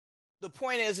the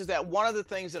point is that one of the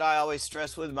things that I always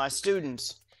stress with my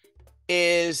students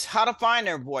is how to find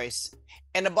their voice.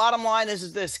 And the bottom line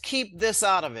is this: keep this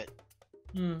out of it.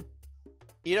 Mm.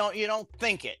 You don't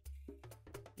think it.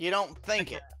 You don't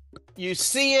think it. You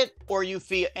see it or you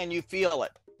feel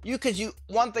it.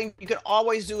 One thing you can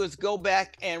always do is go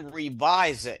back and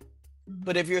revise it.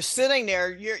 But if you're sitting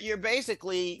there, you're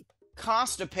basically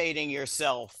constipating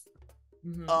yourself.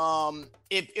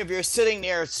 If you're sitting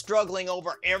there struggling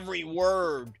over every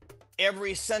word,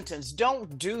 every sentence,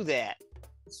 don't do that.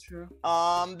 That's true.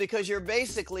 Because you're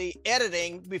basically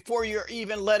editing before you're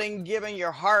even giving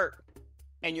your heart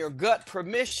and your gut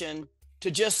permission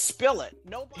to just spill it.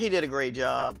 He did a great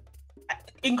job.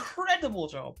 Incredible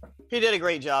job. He did a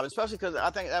great job, especially because I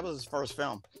think that was his first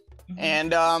film.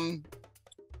 And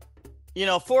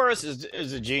Forrest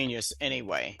is a genius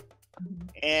anyway.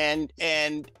 And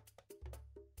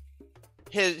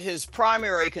his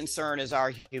primary concern is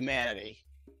our humanity.